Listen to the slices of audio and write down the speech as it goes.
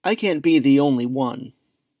I can't be the only one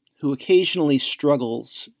who occasionally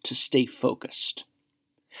struggles to stay focused.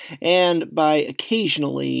 And by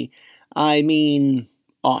occasionally, I mean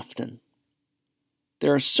often.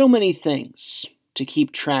 There are so many things to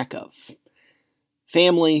keep track of: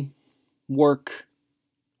 family, work,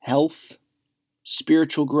 health,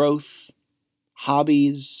 spiritual growth,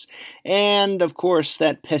 hobbies, and of course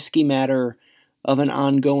that pesky matter of an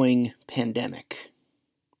ongoing pandemic.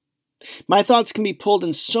 My thoughts can be pulled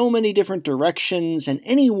in so many different directions, and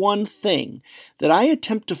any one thing that I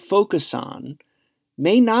attempt to focus on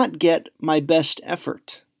may not get my best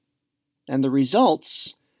effort, and the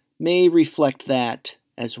results may reflect that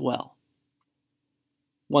as well.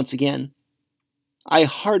 Once again, I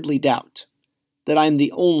hardly doubt that I'm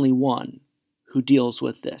the only one who deals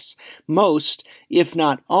with this. Most, if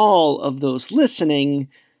not all, of those listening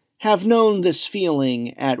have known this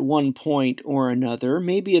feeling at one point or another.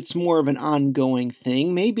 Maybe it's more of an ongoing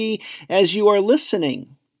thing. Maybe as you are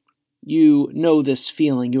listening, you know this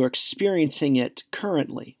feeling. You're experiencing it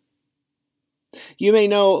currently. You may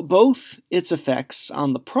know both its effects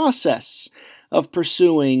on the process of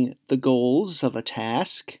pursuing the goals of a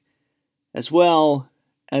task, as well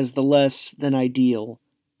as the less than ideal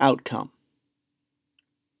outcome.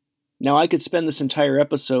 Now, I could spend this entire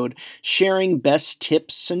episode sharing best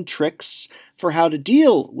tips and tricks for how to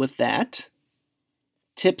deal with that.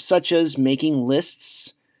 Tips such as making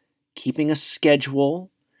lists, keeping a schedule,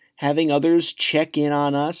 having others check in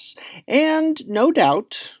on us, and no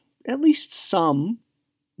doubt, at least some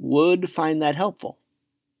would find that helpful.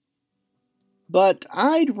 But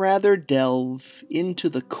I'd rather delve into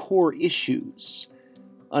the core issues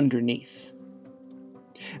underneath.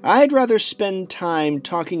 I'd rather spend time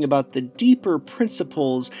talking about the deeper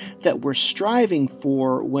principles that we're striving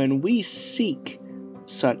for when we seek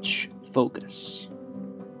such focus.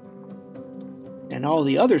 And all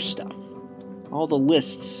the other stuff, all the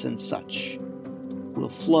lists and such,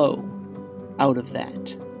 will flow out of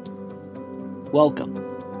that.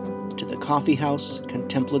 Welcome to the Coffee House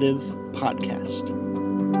Contemplative Podcast.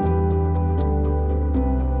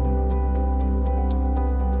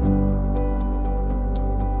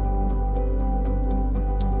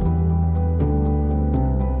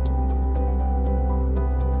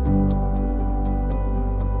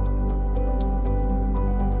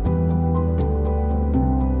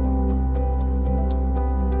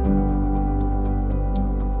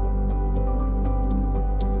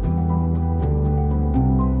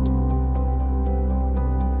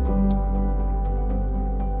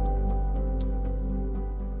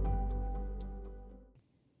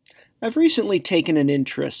 I've recently taken an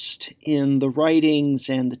interest in the writings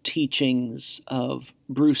and the teachings of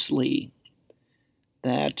Bruce Lee,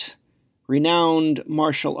 that renowned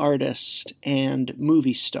martial artist and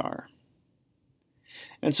movie star.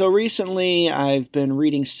 And so recently I've been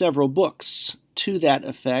reading several books to that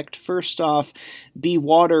effect. First off, Be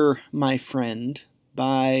Water, My Friend,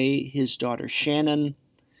 by his daughter Shannon,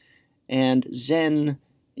 and Zen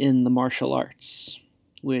in the Martial Arts,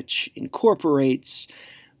 which incorporates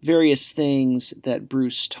various things that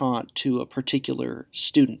Bruce taught to a particular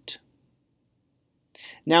student.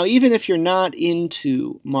 Now, even if you're not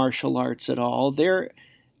into martial arts at all, there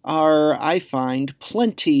are, I find,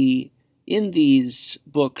 plenty in these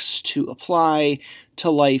books to apply to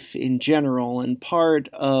life in general, and part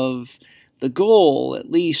of the goal, at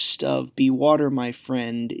least, of Be Water, My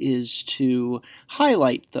Friend, is to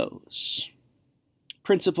highlight those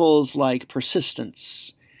principles like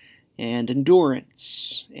persistence, and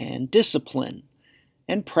endurance, and discipline,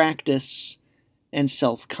 and practice, and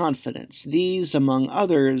self-confidence. These, among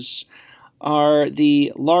others, are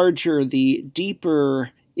the larger, the deeper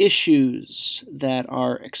issues that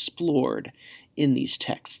are explored in these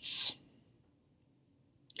texts.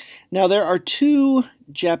 Now, there are two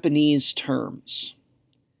Japanese terms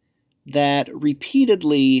that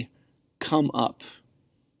repeatedly come up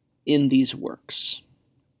in these works.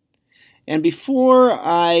 And before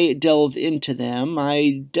I delve into them,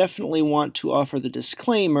 I definitely want to offer the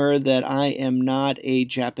disclaimer that I am not a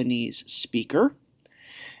Japanese speaker.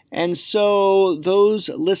 And so those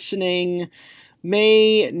listening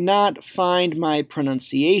may not find my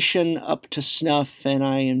pronunciation up to snuff, and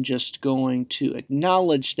I am just going to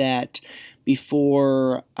acknowledge that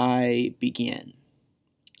before I begin.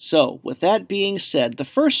 So, with that being said, the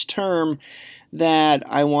first term that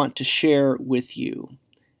I want to share with you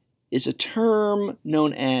is a term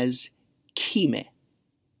known as kime.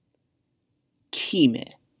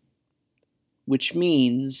 Kime, which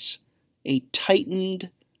means a tightened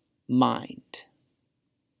mind.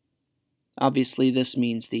 Obviously, this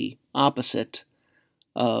means the opposite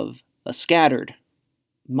of a scattered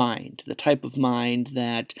mind, the type of mind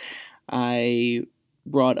that I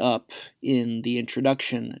brought up in the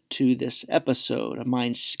introduction to this episode, a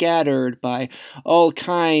mind scattered by all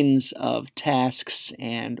kinds of tasks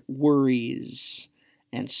and worries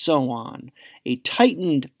and so on. A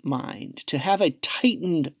tightened mind, to have a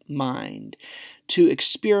tightened mind, to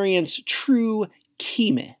experience true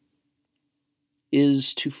kime,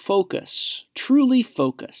 is to focus, truly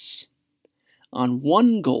focus, on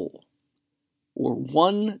one goal or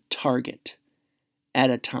one target at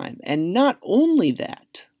a time. And not only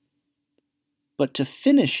that, but to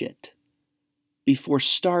finish it before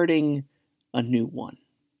starting a new one.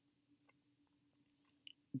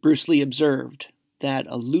 Bruce Lee observed that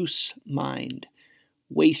a loose mind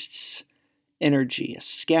wastes energy, a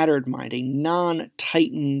scattered mind, a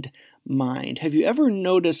non-tightened mind. Have you ever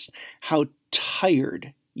noticed how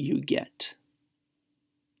tired you get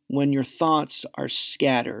when your thoughts are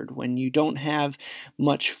scattered, when you don't have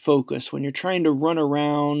much focus, when you're trying to run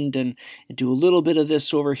around and do a little bit of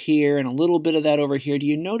this over here and a little bit of that over here? Do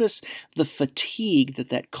you notice the fatigue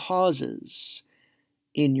that causes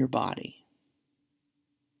in your body?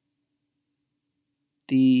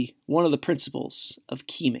 One of the principles of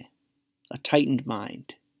kime, a tightened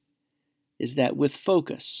mind, is that with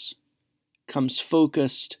focus comes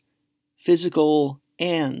focused physical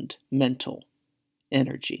and mental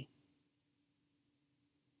energy.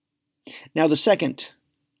 Now, the second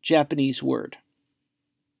Japanese word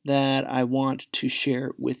that I want to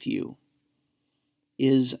share with you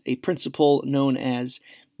is a principle known as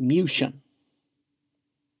Mushin.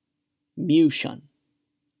 Mushin.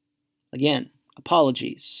 Again,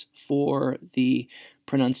 apologies for the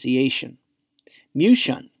pronunciation.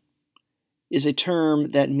 Mushin is a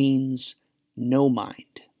term that means no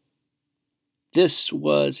mind. This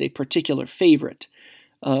was a particular favorite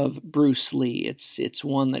of Bruce Lee. It's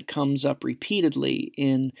one that comes up repeatedly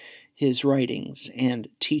in his writings and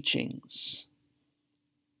teachings.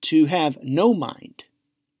 To have no mind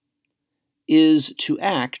is to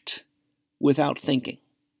act without thinking,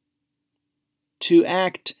 to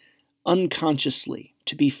act unconsciously,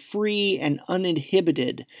 to be free and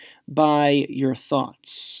uninhibited by your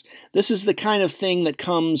thoughts. This is the kind of thing that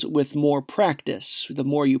comes with more practice. The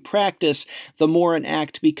more you practice, the more an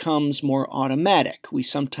act becomes more automatic. We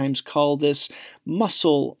sometimes call this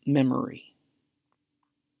muscle memory.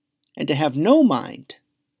 And to have no mind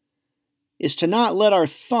is to not let our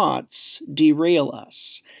thoughts derail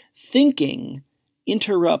us. Thinking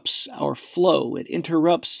interrupts our flow. It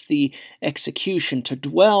interrupts the execution. To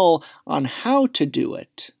dwell on how to do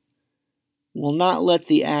it will not let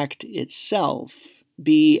the act itself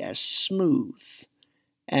be as smooth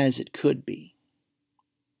as it could be.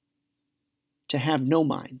 To have no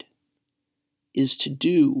mind is to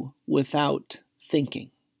do without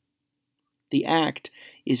thinking. The act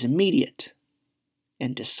is immediate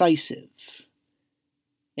and decisive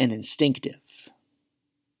and instinctive.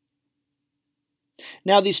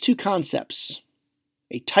 Now, these two concepts,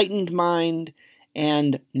 a tightened mind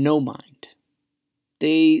and no mind,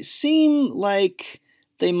 they seem like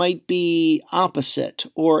they might be opposite,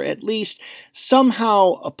 or at least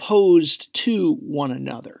somehow opposed to one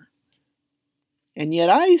another. And yet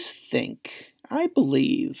I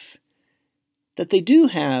believe that they do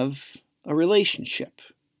have a relationship,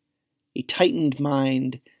 a tightened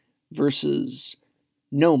mind versus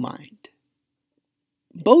no mind.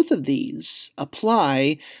 Both of these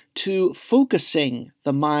apply to focusing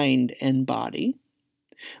the mind and body.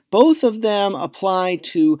 Both of them apply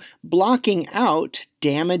to blocking out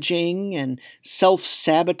damaging and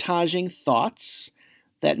self-sabotaging thoughts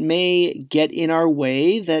that may get in our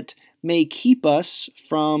way, that may keep us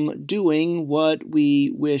from doing what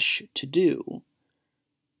we wish to do.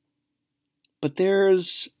 But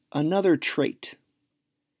there's another trait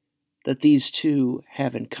that these two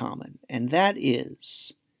have in common, and that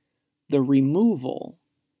is the removal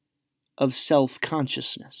of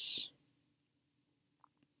self-consciousness.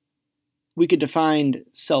 We could define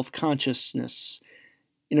self-consciousness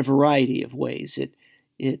in a variety of ways.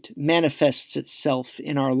 It manifests itself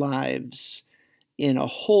in our lives in a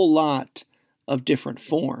whole lot of different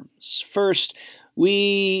forms. First,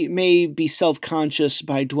 we may be self-conscious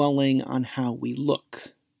by dwelling on how we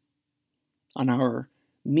look, on our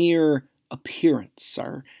mere appearance,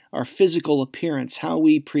 our physical appearance, how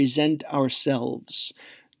we present ourselves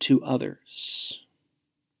to others.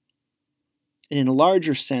 And in a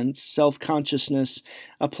larger sense, self-consciousness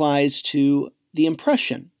applies to the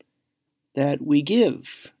impression that we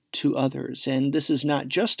give to others. And this is not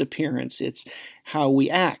just appearance, it's how we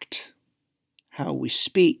act, how we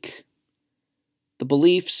speak, the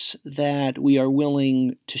beliefs that we are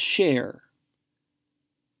willing to share,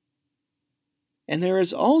 And there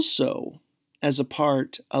is also, as a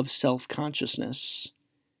part of self-consciousness,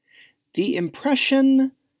 the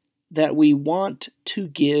impression that we want to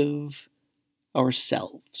give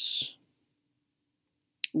ourselves.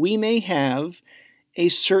 We may have a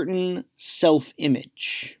certain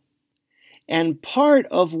self-image, and part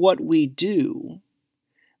of what we do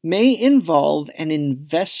may involve an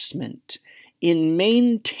investment in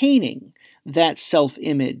maintaining that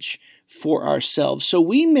self-image for ourselves. So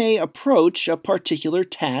we may approach a particular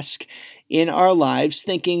task in our lives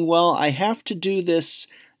thinking, well, I have to do this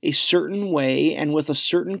a certain way and with a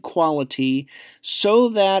certain quality so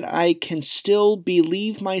that I can still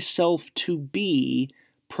believe myself to be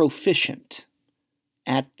proficient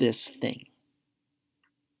at this thing.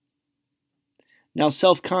 Now,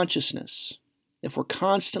 self-consciousness, if we're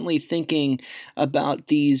constantly thinking about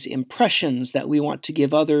these impressions that we want to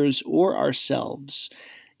give others or ourselves,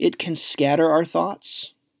 it can scatter our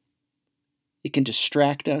thoughts. It can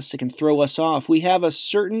distract us. It can throw us off. We have a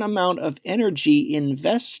certain amount of energy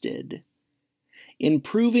invested in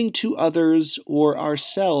proving to others or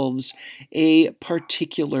ourselves a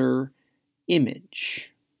particular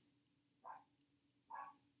image.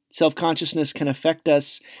 Self-consciousness can affect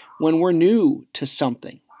us when we're new to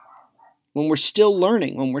something, when we're still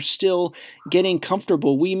learning, when we're still getting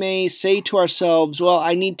comfortable. We may say to ourselves, well,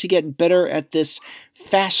 I need to get better at this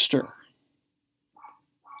faster.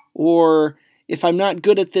 Or if I'm not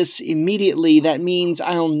good at this immediately, that means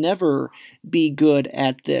I'll never be good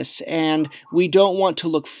at this. And we don't want to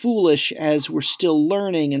look foolish as we're still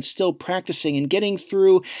learning and still practicing and getting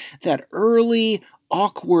through that early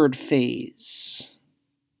awkward phase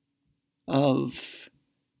of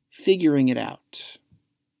figuring it out.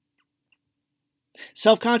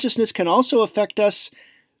 Self-consciousness can also affect us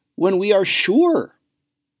when we are sure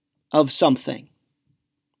of something.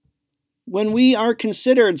 When we are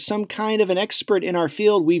considered some kind of an expert in our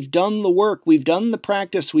field, we've done the work, we've done the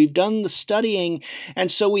practice, we've done the studying, and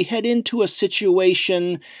so we head into a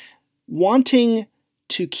situation wanting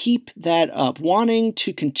to keep that up, wanting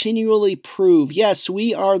to continually prove, yes,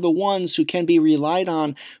 we are the ones who can be relied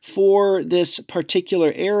on for this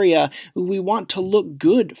particular area. We want to look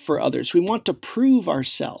good for others. We want to prove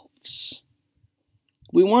ourselves.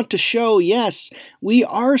 We want to show, yes, we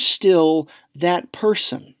are still that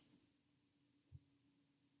person.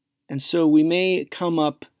 And so we may come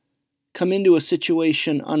into a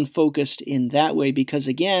situation unfocused in that way because,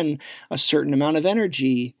 again, a certain amount of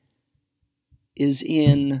energy is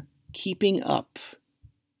in keeping up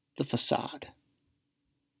the facade,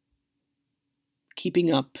 keeping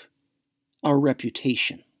up our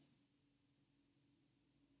reputation.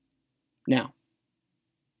 Now,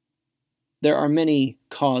 there are many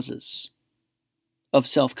causes of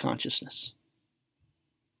self-consciousness.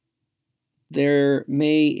 There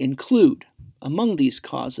may include, among these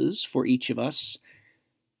causes for each of us,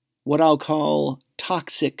 what I'll call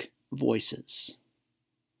toxic voices.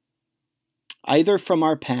 Either from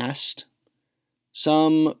our past,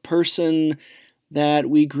 some person that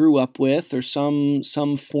we grew up with, or some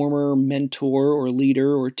former mentor or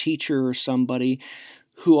leader or teacher or somebody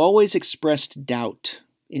who always expressed doubt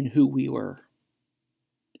in who we were.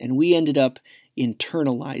 And we ended up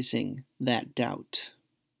internalizing that doubt.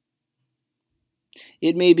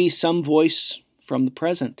 It may be some voice from the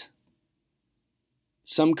present,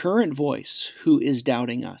 some current voice who is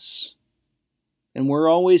doubting us. And we're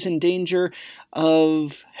always in danger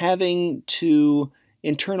of having to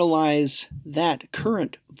internalize that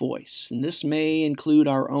current voice. And this may include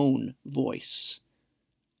our own voice,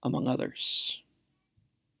 among others.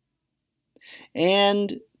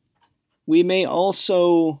 And we may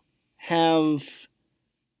also have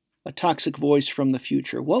a toxic voice from the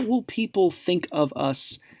future. What will people think of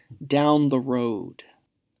us down the road?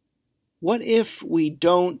 What if we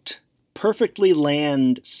don't perfectly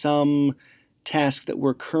land some task that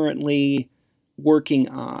we're currently working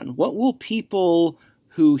on? What will people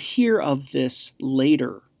who hear of this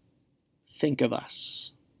later think of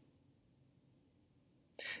us?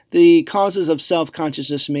 The causes of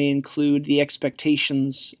self-consciousness may include the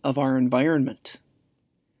expectations of our environment.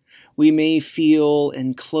 We may feel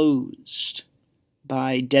enclosed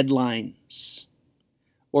by deadlines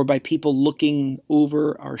or by people looking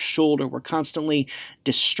over our shoulder. We're constantly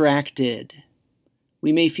distracted.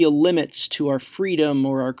 We may feel limits to our freedom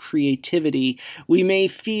or our creativity. We may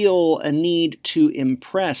feel a need to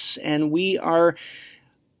impress, and we are,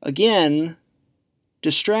 again,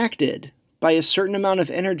 distracted by a certain amount of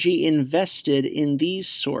energy invested in these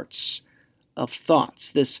sorts of thoughts,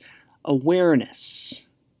 this awareness.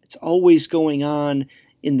 It's always going on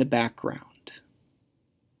in the background.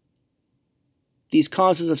 These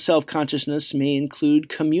causes of self-consciousness may include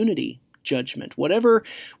community judgment, whatever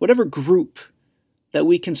group that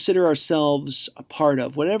we consider ourselves a part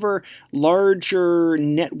of, whatever larger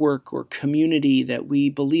network or community that we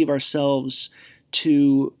believe ourselves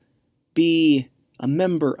to be a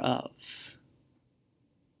member of.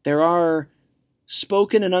 There are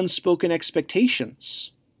spoken and unspoken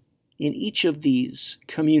expectations in each of these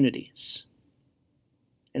communities.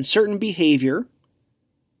 And certain behavior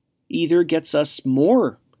either gets us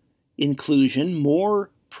more inclusion, more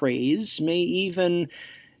praise, may even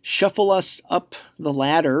shuffle us up the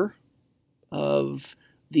ladder of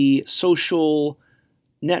the social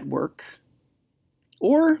network,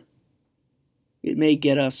 or it may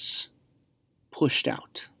get us pushed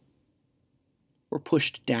out or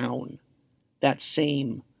pushed down that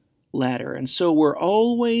same ladder. And so we're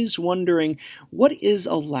always wondering, what is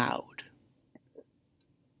allowed?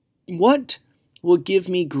 What will give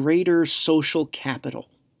me greater social capital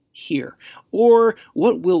here? Or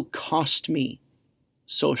what will cost me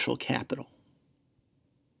social capital?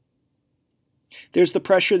 There's the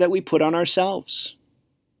pressure that we put on ourselves.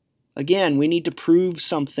 Again, we need to prove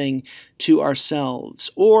something to ourselves,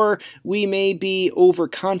 or we may be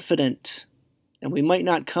overconfident and we might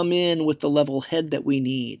not come in with the level head that we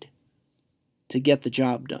need to get the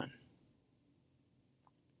job done.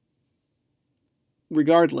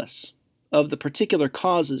 Regardless of the particular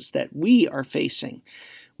causes that we are facing,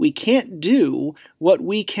 we can't do what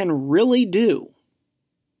we can really do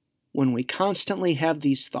when we constantly have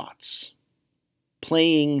these thoughts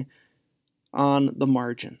playing on the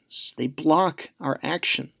margins. They block our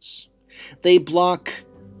actions. They block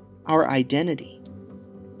our identity.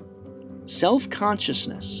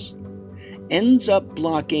 Self-consciousness ends up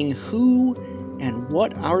blocking who and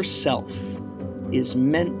what our self is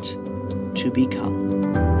meant to become.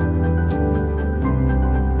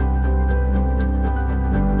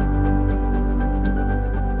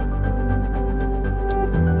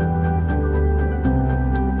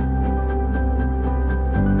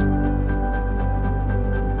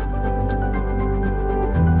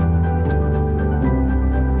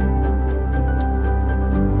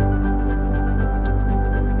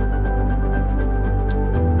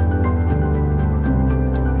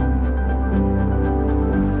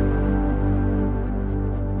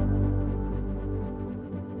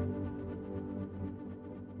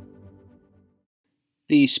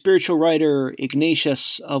 The spiritual writer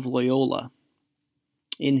Ignatius of Loyola,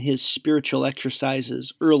 in his spiritual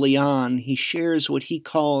exercises early on, he shares what he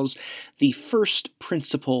calls the first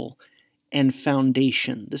principle and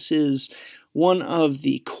foundation. This is one of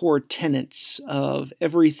the core tenets of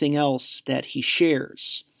everything else that he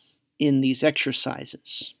shares in these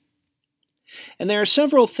exercises. And there are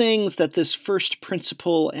several things that this first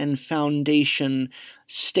principle and foundation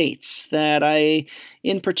states that I,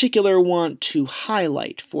 in particular, want to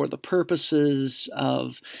highlight for the purposes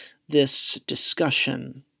of this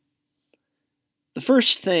discussion. The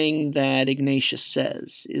first thing that Ignatius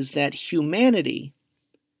says is that humanity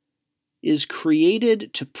is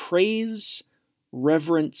created to praise,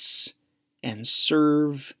 reverence, and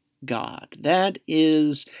serve God. That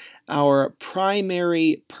is our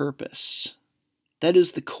primary purpose. That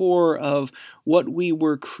is the core of what we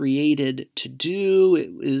were created to do.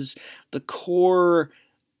 It is the core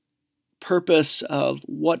purpose of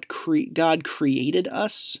what God created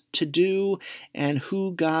us to do and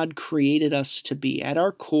who God created us to be. At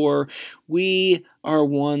our core, we are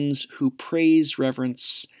ones who praise,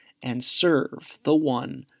 reverence, and serve the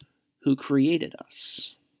one who created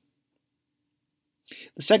us.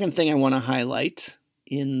 The second thing I want to highlight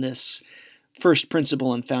in this first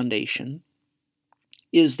principle and foundation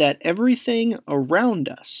is that everything around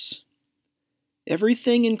us,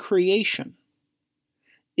 everything in creation,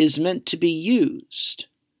 is meant to be used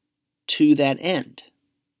to that end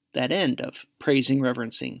of praising,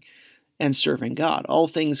 reverencing, and serving God. All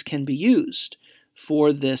things can be used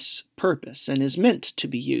for this purpose and is meant to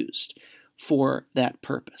be used for that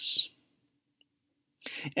purpose.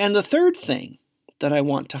 And the third thing that I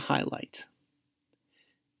want to highlight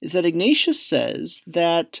is that Ignatius says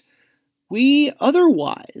that we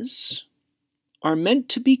otherwise are meant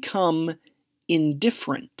to become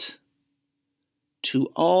indifferent to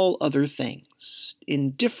all other things,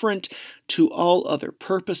 indifferent to all other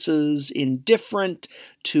purposes, indifferent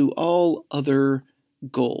to all other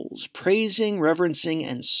goals. Praising, reverencing,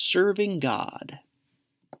 and serving God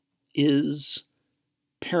is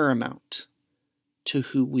paramount to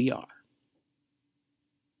who we are.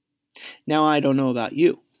 Now, I don't know about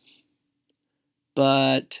you,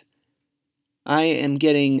 but I am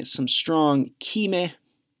getting some strong Kime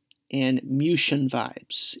and Mushin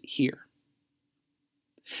vibes here.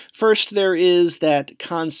 First, there is that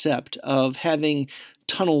concept of having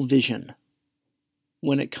tunnel vision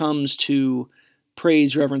when it comes to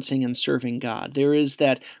praise, reverencing, and serving God. There is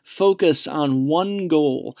that focus on one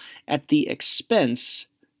goal at the expense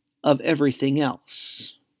of everything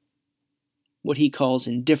else, what he calls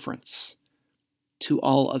indifference to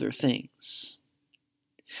all other things.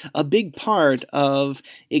 A big part of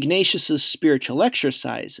Ignatius's spiritual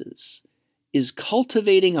exercises is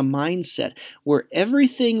cultivating a mindset where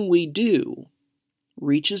everything we do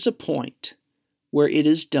reaches a point where it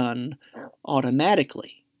is done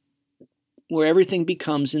automatically, where everything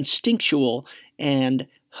becomes instinctual and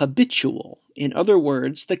habitual. In other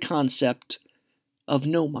words, the concept of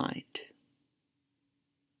no mind.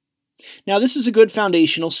 Now, this is a good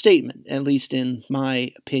foundational statement, at least in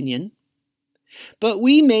my opinion, but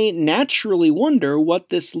we may naturally wonder what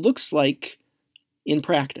this looks like in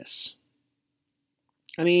practice.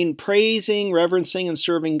 I mean, praising, reverencing, and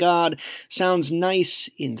serving God sounds nice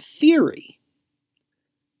in theory,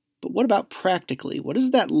 but what about practically? What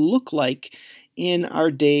does that look like in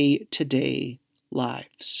our day-to-day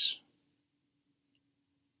lives?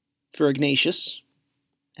 For Ignatius,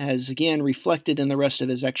 as again reflected in the rest of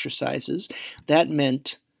his exercises, that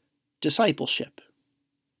meant discipleship.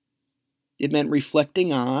 It meant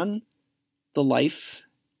reflecting on the life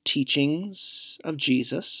teachings of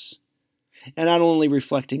Jesus, and not only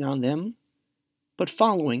reflecting on them, but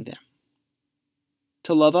following them,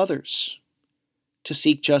 to love others, to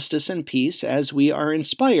seek justice and peace as we are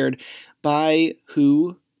inspired by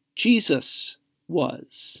who Jesus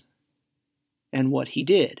was and what he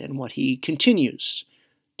did and what he continues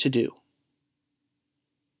to do.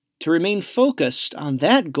 To remain focused on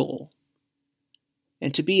that goal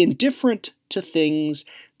and to be indifferent to things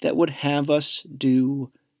that would have us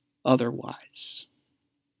do otherwise.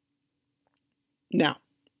 Now,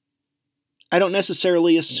 I don't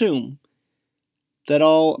necessarily assume that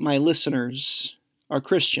all my listeners are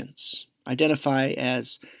Christians, identify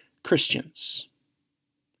as Christians.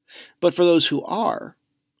 But for those who are,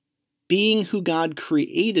 being who God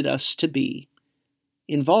created us to be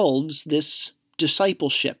involves this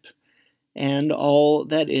discipleship and all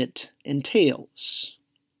that it entails.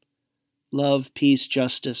 Love, peace,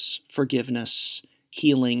 justice, forgiveness,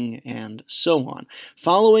 healing, and so on.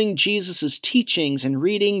 Following Jesus' teachings and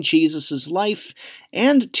reading Jesus' life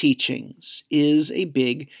and teachings is a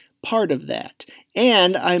big part of that.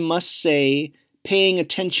 And I must say, paying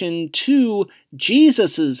attention to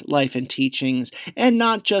Jesus' life and teachings, and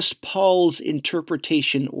not just Paul's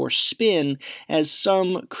interpretation or spin, as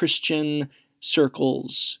some Christian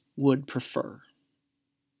circles would prefer.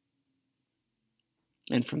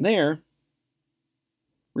 And from there,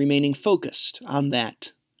 remaining focused on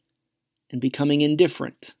that and becoming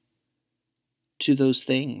indifferent to those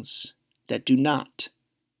things that do not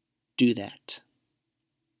do that.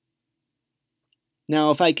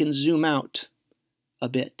 Now, if I can zoom out a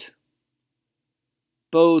bit,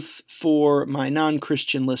 both for my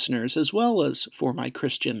non-Christian listeners as well as for my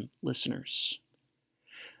Christian listeners,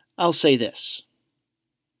 I'll say this.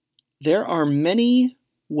 There are many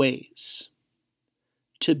ways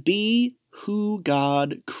to be who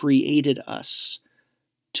God created us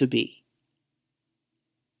to be.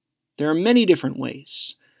 There are many different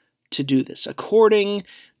ways to do this, according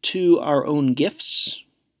to our own gifts,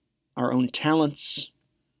 our own talents,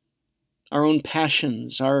 our own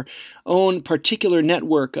passions, our own particular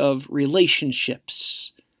network of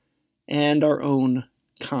relationships, and our own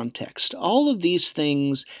context. All of these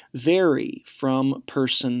things vary from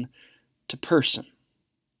person to person.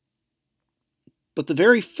 But the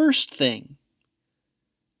very first thing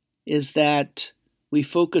is that we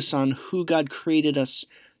focus on who God created us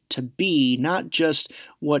to be, not just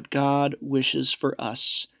what God wishes for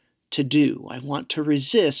us to do. I want to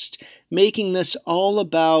resist making this all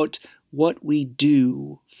about what we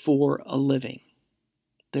do for a living.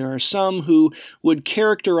 There are some who would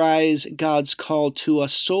characterize God's call to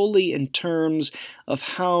us solely in terms of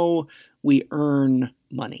how we earn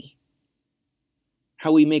money,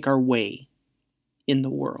 how we make our way in the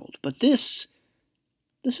world. But this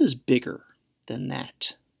is bigger than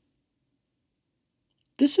that.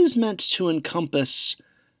 This is meant to encompass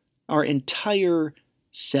our entire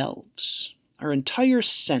selves, our entire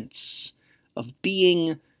sense of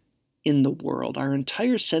being in the world, our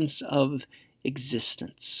entire sense of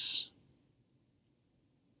existence.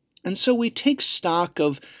 And so we take stock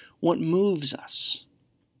of what moves us,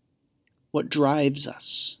 what drives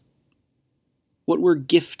us, what we're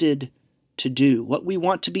gifted to do, what we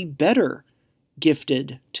want to be better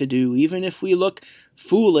gifted to do, even if we look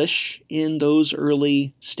foolish in those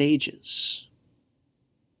early stages.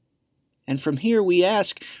 And from here we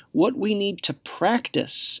ask what we need to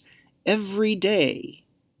practice every day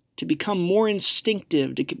to become more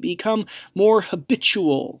instinctive, to become more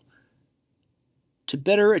habitual, to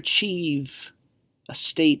better achieve a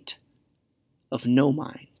state of no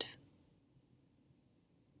mind.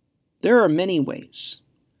 There are many ways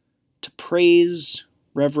to praise,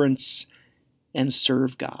 reverence, and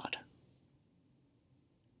serve God.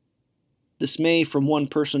 This may, from one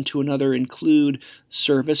person to another, include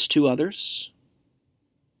service to others.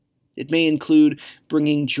 It may include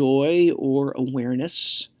bringing joy or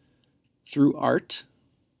awareness through art.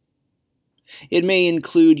 It may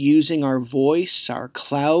include using our voice, our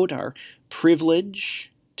clout, our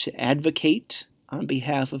privilege to advocate on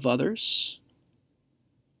behalf of others.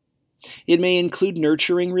 It may include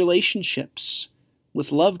nurturing relationships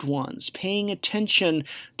with loved ones, paying attention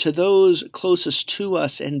to those closest to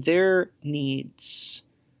us and their needs,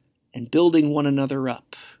 and building one another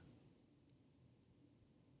up.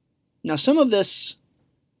 Now, some of this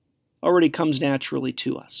already comes naturally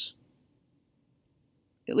to us.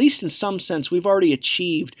 At least in some sense, we've already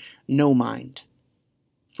achieved no mind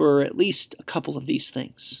for at least a couple of these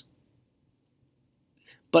things.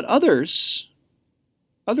 But other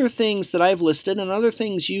things that I've listed and other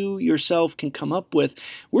things you yourself can come up with,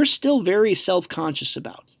 we're still very self-conscious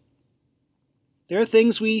about. There are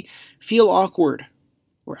things we feel awkward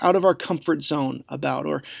or out of our comfort zone about,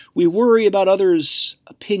 or we worry about others'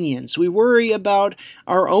 opinions. We worry about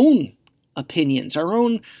our own opinions, our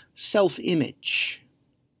own self-image.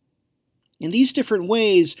 In these different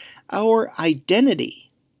ways, our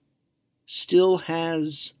identity still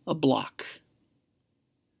has a block.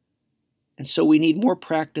 And so we need more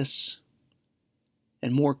practice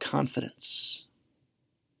and more confidence.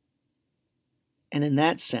 And in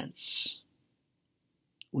that sense,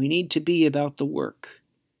 we need to be about the work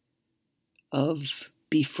of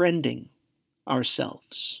befriending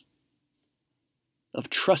ourselves, of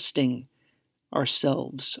trusting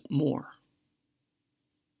ourselves more,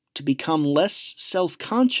 to become less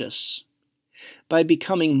self-conscious by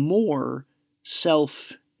becoming more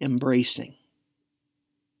self-embracing.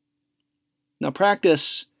 Now,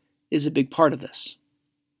 practice is a big part of this.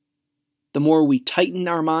 The more we tighten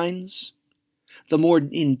our minds, the more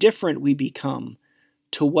indifferent we become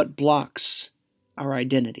to what blocks our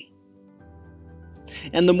identity.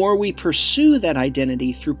 And the more we pursue that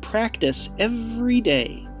identity through practice every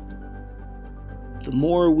day, the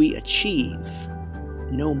more we achieve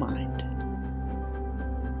no mind.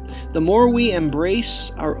 The more we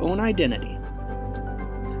embrace our own identity,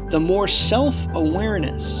 the more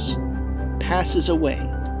self-awareness passes away,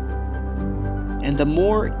 and the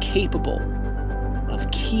more capable of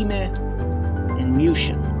kime and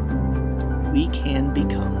mushin we can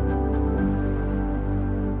become.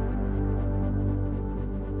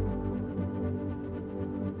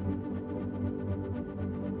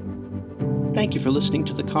 Thank you for listening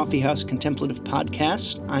to the Coffeehouse Contemplative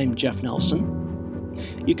Podcast. I'm Jeff Nelson.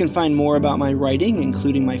 You can find more about my writing,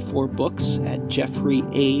 including my 4 books, at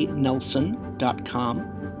jeffreyanelson.com.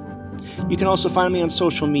 You can also find me on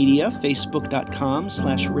social media,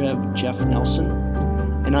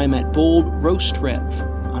 facebook.com/RevJeffNelson, and I'm at Bold Roast Rev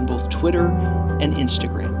on both Twitter and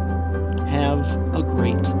Instagram. Have a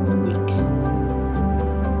great week.